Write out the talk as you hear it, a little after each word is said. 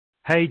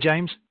Hey,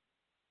 James.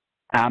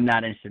 I'm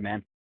not interested,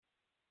 man.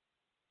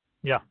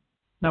 Yeah,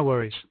 no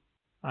worries.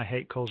 I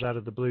hate calls out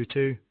of the blue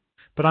too.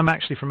 But I'm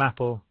actually from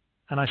Apple,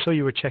 and I saw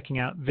you were checking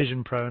out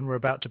Vision Pro and were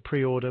about to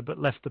pre-order but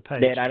left the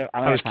Dude, page. I don't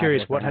I was have time for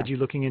curious, this what right had now. you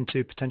looking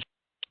into potential?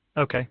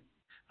 Okay,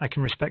 I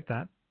can respect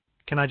that.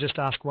 Can I just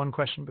ask one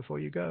question before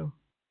you go?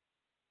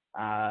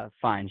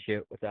 Fine,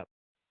 shoot. What's up?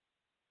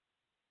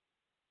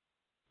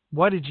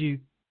 Why did you,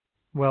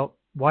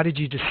 why did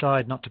you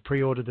decide not to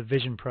pre-order the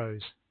Vision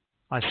Pros?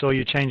 I saw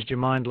you changed your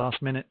mind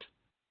last minute.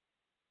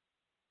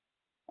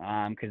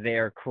 Because they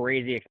are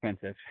crazy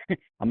expensive.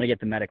 I'm gonna get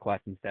the MetaQuest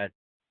instead.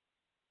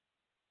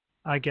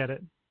 I get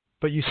it.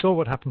 But you saw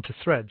what happened to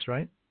Threads,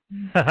 right?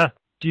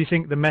 Do you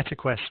think the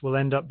MetaQuest will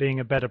end up being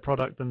a better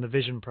product than the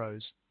Vision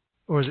Pros?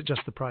 Or is it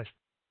just the price?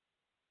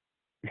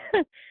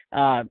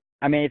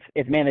 I mean,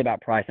 it's mainly about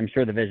price. I'm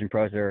sure the Vision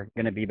Pros are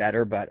gonna be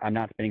better, but I'm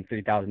not spending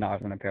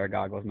 $3,000 on a pair of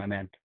goggles, my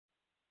man.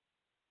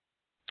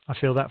 I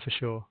feel that for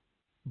sure.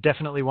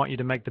 Definitely want you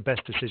to make the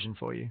best decision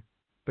for you.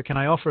 But can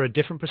I offer a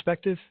different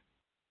perspective?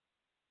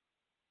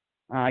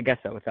 I guess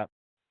so. What's up?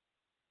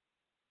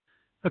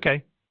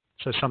 Okay,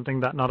 so something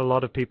that not a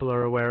lot of people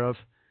are aware of.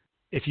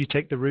 If you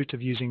take the route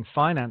of using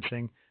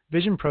financing,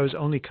 Vision Pros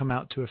only come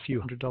out to a few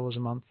 $100s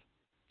a month.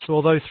 So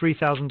although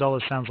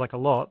 $3,000 sounds like a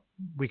lot,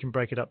 we can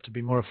break it up to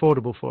be more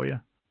affordable for you.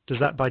 Does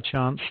that by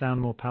chance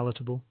sound more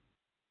palatable?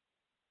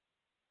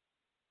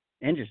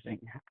 Interesting.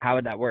 How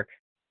would that work?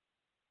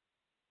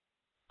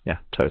 Yeah,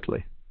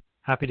 totally.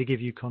 Happy to give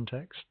you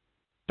context.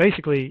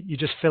 Basically, you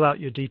just fill out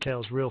your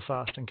details real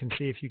fast and can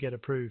see if you get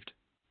approved.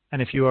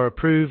 And if you are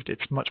approved,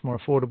 it's much more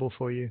affordable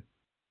for you.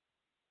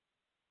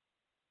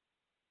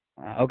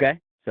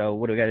 Okay. So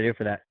what do we got to do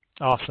for that?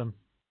 Awesome.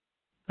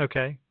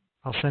 Okay,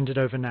 I'll send it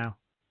over now.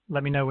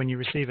 Let me know when you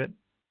receive it.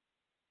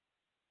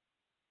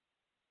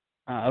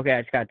 Okay,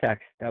 I just got a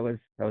text. That was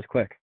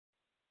quick.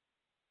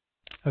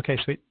 Okay,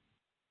 sweet.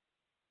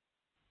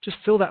 Just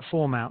fill that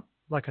form out.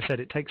 Like I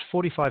said, it takes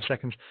 45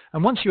 seconds.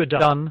 And once you are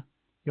done,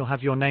 you'll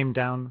have your name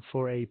down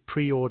for a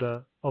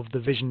pre-order of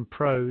the Vision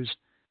Pros.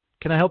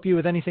 Can I help you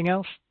with anything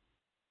else?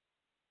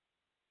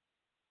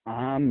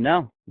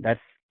 No,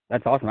 that's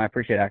awesome. I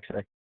appreciate it,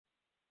 actually.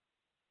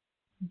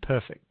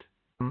 Perfect.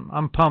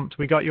 I'm pumped.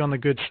 We got you on the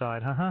good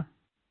side, huh?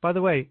 By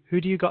the way, who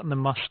do you got in the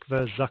Musk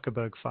versus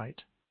Zuckerberg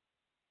fight?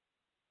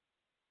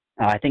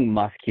 I think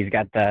Musk. He's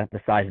got the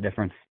size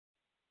difference.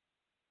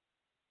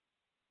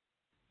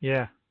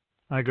 Yeah,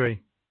 I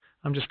agree.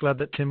 I'm just glad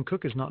that Tim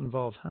Cook is not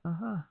involved.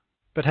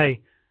 But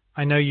hey,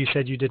 I know you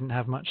said you didn't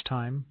have much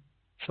time,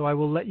 so I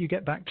will let you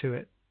get back to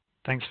it.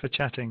 Thanks for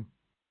chatting.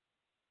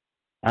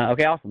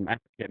 Okay, awesome. I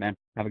appreciate it, man.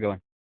 Have a good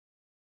one.